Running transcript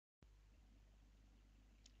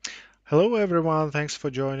Hello everyone, thanks for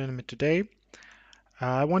joining me today.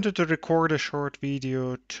 I wanted to record a short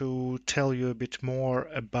video to tell you a bit more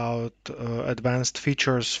about advanced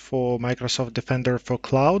features for Microsoft Defender for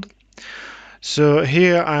Cloud. So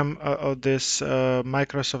here I'm on this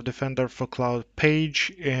Microsoft Defender for Cloud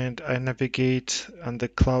page, and I navigate on the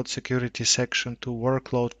cloud security section to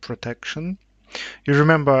workload protection. You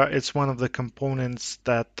remember it's one of the components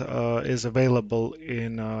that is available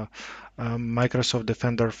in Microsoft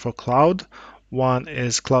Defender for Cloud. One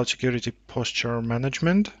is Cloud Security Posture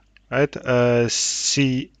Management, right?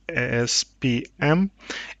 CSPM,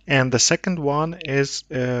 and the second one is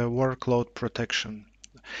Workload Protection.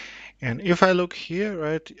 And if I look here,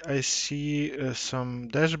 right, I see some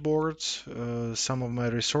dashboards, some of my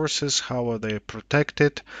resources, how are they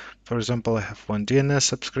protected. For example, I have one DNS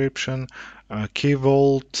subscription, Key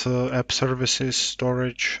Vault, app services,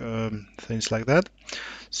 storage, things like that.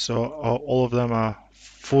 So all of them are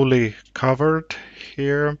fully covered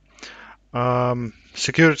here.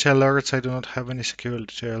 Security alerts, I do not have any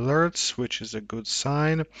security alerts, which is a good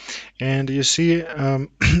sign. And you see on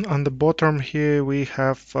the bottom here we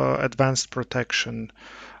have advanced protection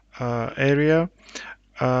area.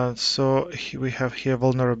 So we have here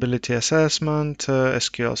vulnerability assessment,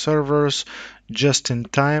 SQL servers,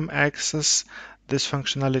 just-in-time access. This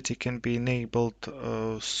functionality can be enabled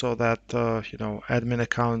so that admin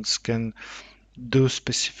accounts can do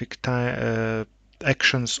specific time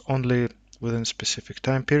actions only within specific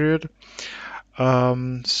time period.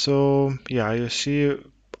 So yeah, you see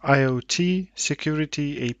IoT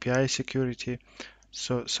security, API security.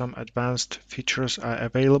 So some advanced features are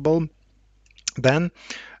available. Then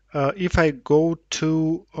if I go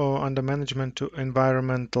to under management to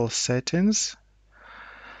environmental settings,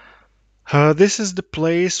 this is the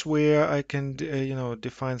place where I can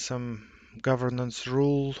define some governance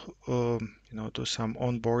rule, do some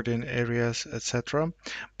onboarding areas, etc.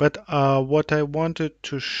 But what I wanted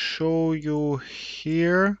to show you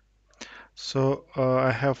here, so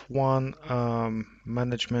I have one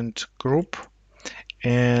management group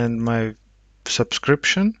and my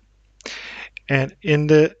subscription. And in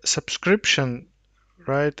the subscription,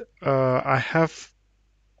 right, I have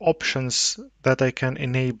options that I can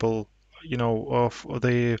enable, of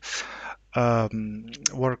the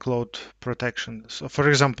workload protection. So, for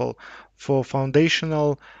example, for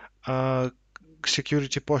foundational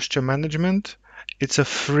security posture management, it's a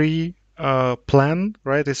free plan,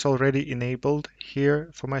 right? It's already enabled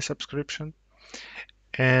here for my subscription.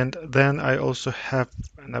 And then I also have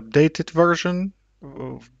an updated version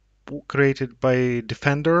created by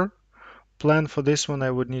Defender plan. For this one,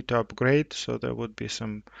 I would need to upgrade, so there would be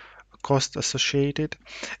some cost associated.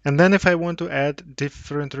 And then if I want to add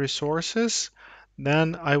different resources,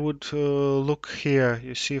 then I would look here.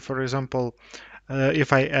 You see, for example,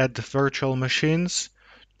 if I add virtual machines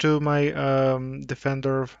to my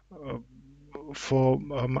Defender for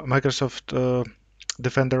Microsoft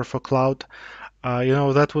Defender for Cloud,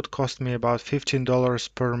 that would cost me about $15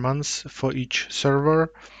 per month for each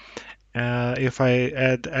server. If I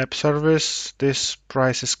add app service, this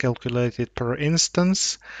price is calculated per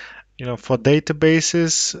instance. For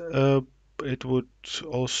databases, it would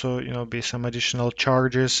also, be some additional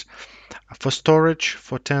charges. For storage,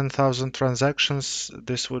 for 10,000 transactions,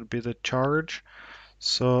 this would be the charge.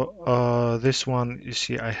 So this one, you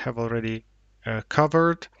see, I have already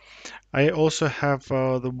covered. I also have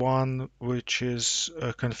the one which is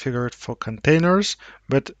configured for containers,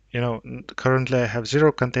 but currently I have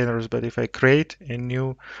 0 containers. But if I create a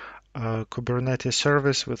new Kubernetes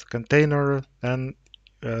service with container, then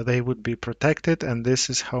they would be protected, and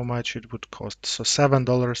this is how much it would cost. So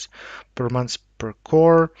 $7 per month per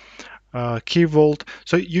core. Key Vault.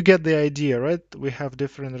 So you get the idea, right? We have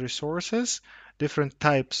different resources, different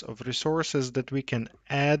types of resources that we can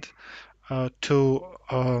add to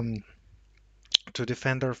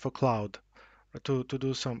Defender for Cloud to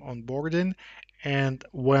do some onboarding. And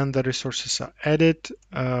when the resources are added,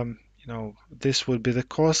 this would be the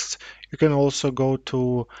costs. You can also go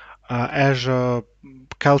to Azure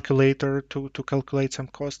calculator to calculate some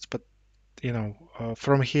costs, but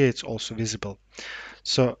from here it's also visible.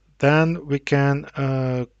 So then we can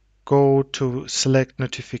go to select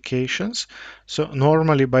notifications. So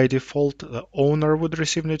normally by default, the owner would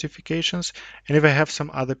receive notifications. And if I have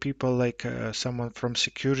some other people, like someone from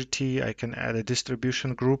security, I can add a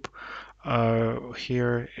distribution group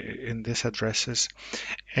here in these addresses.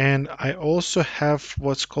 And I also have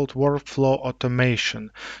what's called workflow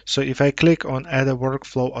automation. So if I click on add a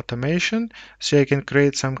workflow automation, so I can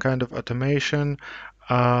create some kind of automation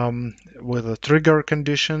with a trigger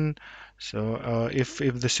condition. So if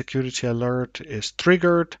the security alert is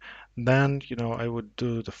triggered, then I would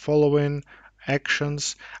do the following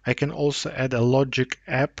actions. I can also add a logic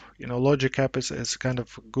app. Logic app is kind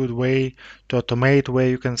of a good way to automate, where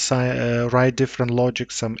you can write different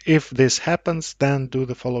logic. Some if this happens, then do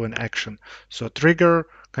the following action. So trigger,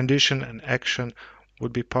 condition, and action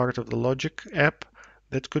would be part of the logic app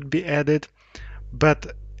that could be added.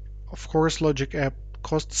 But of course, Logic app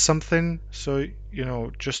costs something, so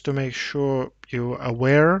just to make sure you're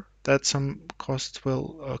aware that some costs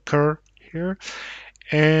will occur here.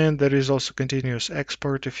 And there is also continuous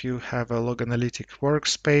export. If you have a log analytic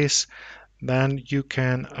workspace, then you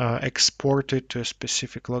can export it to a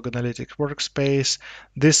specific log analytic workspace.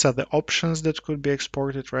 These are the options that could be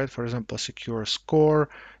exported, right? For example, secure score,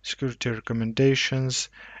 security recommendations,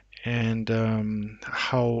 and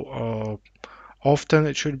how often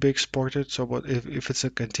it should be exported. So what if it's a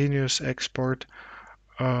continuous export,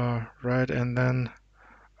 right? And then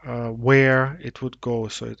where it would go.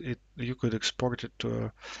 So you could export it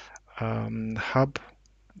to a hub,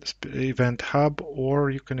 event hub, or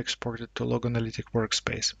you can export it to log analytic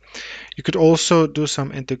workspace. You could also do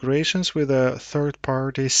some integrations with a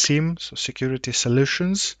third-party SIEM, so security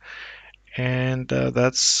solutions, and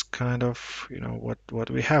that's kind of what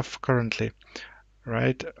we have currently,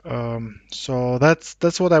 right? So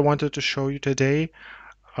that's what I wanted to show you today.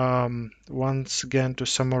 Once again, to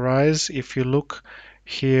summarize, if you look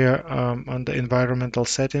here on the environmental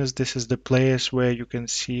settings, this is the place where you can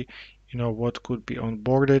see what could be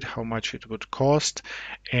onboarded, how much it would cost,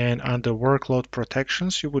 and under workload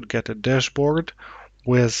protections you would get a dashboard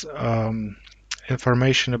with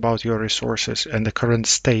information about your resources and the current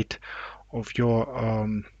state of your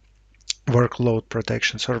workload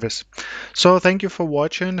protection service. So thank you for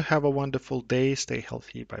watching. Have a wonderful day. Stay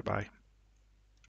healthy. Bye bye.